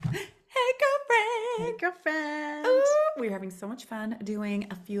girlfriend. Ooh, we're having so much fun doing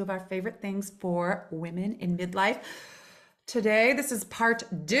a few of our favorite things for women in midlife. Today, this is part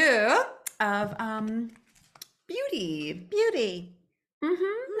two of beauty. Beauty.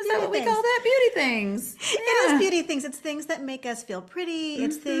 Is that Beauty what we things. call that? Beauty things. It is Yeah. beauty things. It's things that make us feel pretty.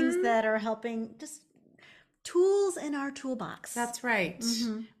 It's things that are helping, just tools in our toolbox. That's right.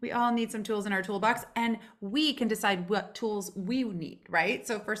 We all need some tools in our toolbox, and we can decide what tools we need, right?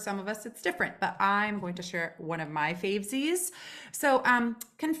 So for some of us, it's different, but I'm going to share one of my favesies. So,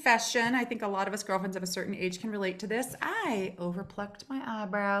 confession, I think a lot of us girlfriends of a certain age can relate to this. I overplucked my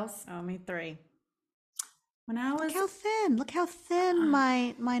eyebrows Oh, me three. when I was... Look how thin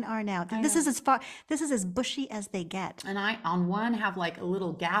mine are now. This know. is as bushy as they get. And I, on one, have like a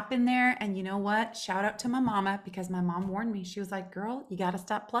little gap in there. And you know what? Shout out to my mama, because my mom warned me. She was like, girl, you got to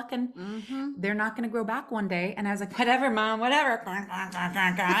stop plucking. They're not going to grow back one day. And I was like, whatever, mom, whatever.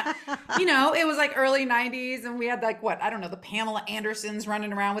 You know, it was like early 90s. And we had like, what? I don't know, the Pamela Andersons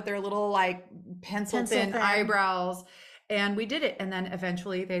running around with their little like pencil thin eyebrows. And we did it. And then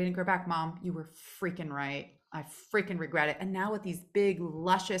eventually they didn't grow back. Mom, you were freaking right. I freaking regret it. And now with these big,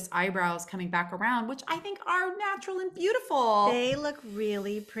 luscious eyebrows coming back around, which I think are natural and beautiful. They look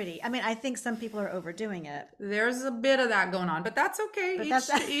really pretty. I mean, I think some people are overdoing it. There's a bit of that going on, but that's okay.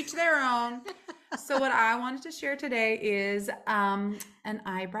 Each their own. So what I wanted to share today is an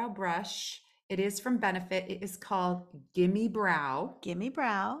eyebrow brush. It is from Benefit. It is called Gimme Brow. Gimme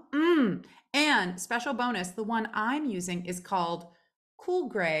Brow. And special bonus, the one I'm using is called Cool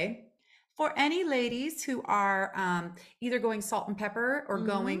Gray. For any ladies who are either going salt and pepper or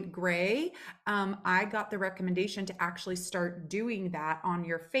going gray, I got the recommendation to actually start doing that on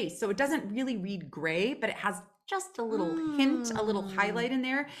your face. So it doesn't really read gray, but it has just a little hint, a little highlight in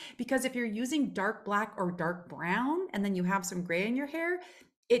there. Because if you're using dark black or dark brown, and then you have some gray in your hair,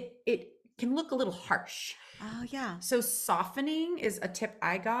 it can look a little harsh. Oh, yeah. So softening is a tip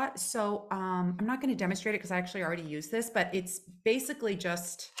I got. So I'm not going to demonstrate it because I actually already used this, but it's basically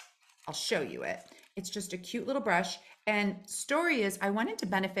just... I'll show you it. It's just a cute little brush. And story is, I went into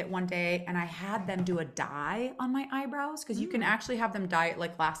Benefit one day and I had them do a dye on my eyebrows, because you can actually have them dye. It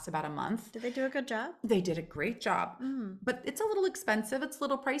like lasts about a month. Did they do a good job? They did a great job, but it's a little expensive. It's a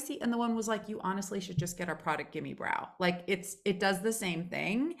little pricey. And the one was like, you honestly should just get our product, Gimme Brow. Like it does the same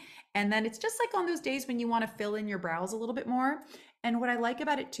thing. And then it's just like on those days when you want to fill in your brows a little bit more. And what I like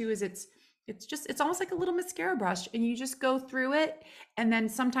about it too is it's almost like a little mascara brush, and you just go through it. And then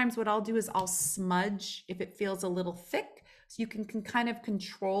sometimes what I'll do is I'll smudge if it feels a little thick, so you can kind of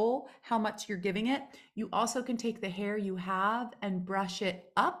control how much you're giving it. You also can take the hair you have and brush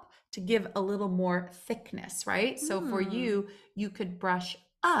it up to give a little more thickness, right? So for you could brush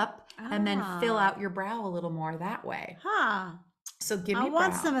up and then fill out your brow a little more that way. So Gimme Brow. I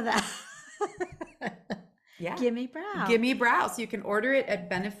want some of that. Yeah. Gimme Brow. Gimme Brow. So you can order it at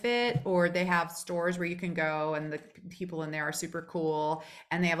Benefit, or they have stores where you can go, and the people in there are super cool,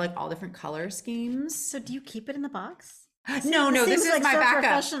 and they have like all different color schemes. So do you keep it in the box? No, this is like my so backup.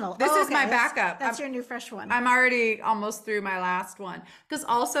 Professional. This is okay. my backup. That's your new fresh one. I'm already almost through my last one. Because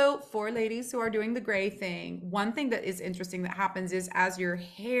also for ladies who are doing the gray thing, one thing that is interesting that happens is as your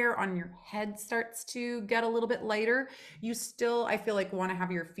hair on your head starts to get a little bit lighter, you still, I feel like, want to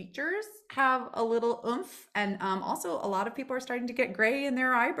have your features have a little oomph. And also a lot of people are starting to get gray in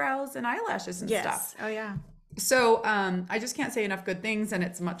their eyebrows and eyelashes and stuff. Oh, yeah. So I just can't say enough good things, and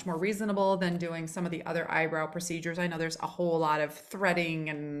it's much more reasonable than doing some of the other eyebrow procedures. I know there's a whole lot of threading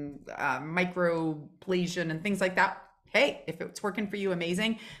and microblation and things like that. Hey, if it's working for you,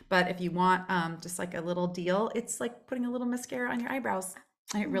 amazing. But if you want just like a little deal, it's like putting a little mascara on your eyebrows,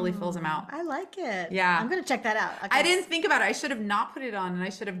 and it really fills them out. I like it. Yeah. I'm going to check that out. Okay. I didn't think about it. I should have not put it on, and I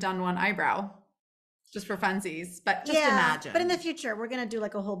should have done one eyebrow just for funsies, but just imagine. But in the future, we're going to do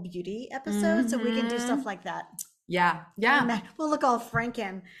like a whole beauty episode, so we can do stuff like that. Yeah. We'll look all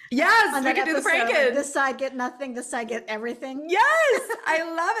Franken. Yes, we can do the Franken. This side get nothing, this side get everything. Yes,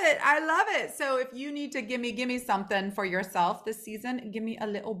 I love it. So if you need to gimme something for yourself this season, give me a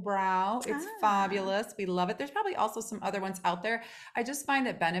little brow. It's fabulous. We love it. There's probably also some other ones out there. I just find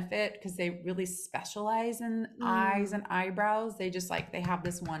that Benefit, because they really specialize in eyes and eyebrows, they have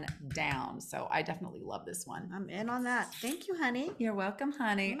this one down. So I definitely love this one. I'm in on that. Thank you, honey. You're welcome,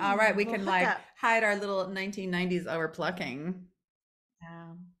 honey. All right, we can hide our little 1990s overplucking.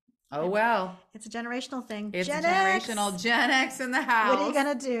 Oh, well. It's a generational thing. It's generational. Gen X in the house. What are you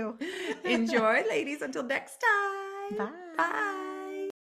going to do? Enjoy, ladies. Until next time. Bye. Bye.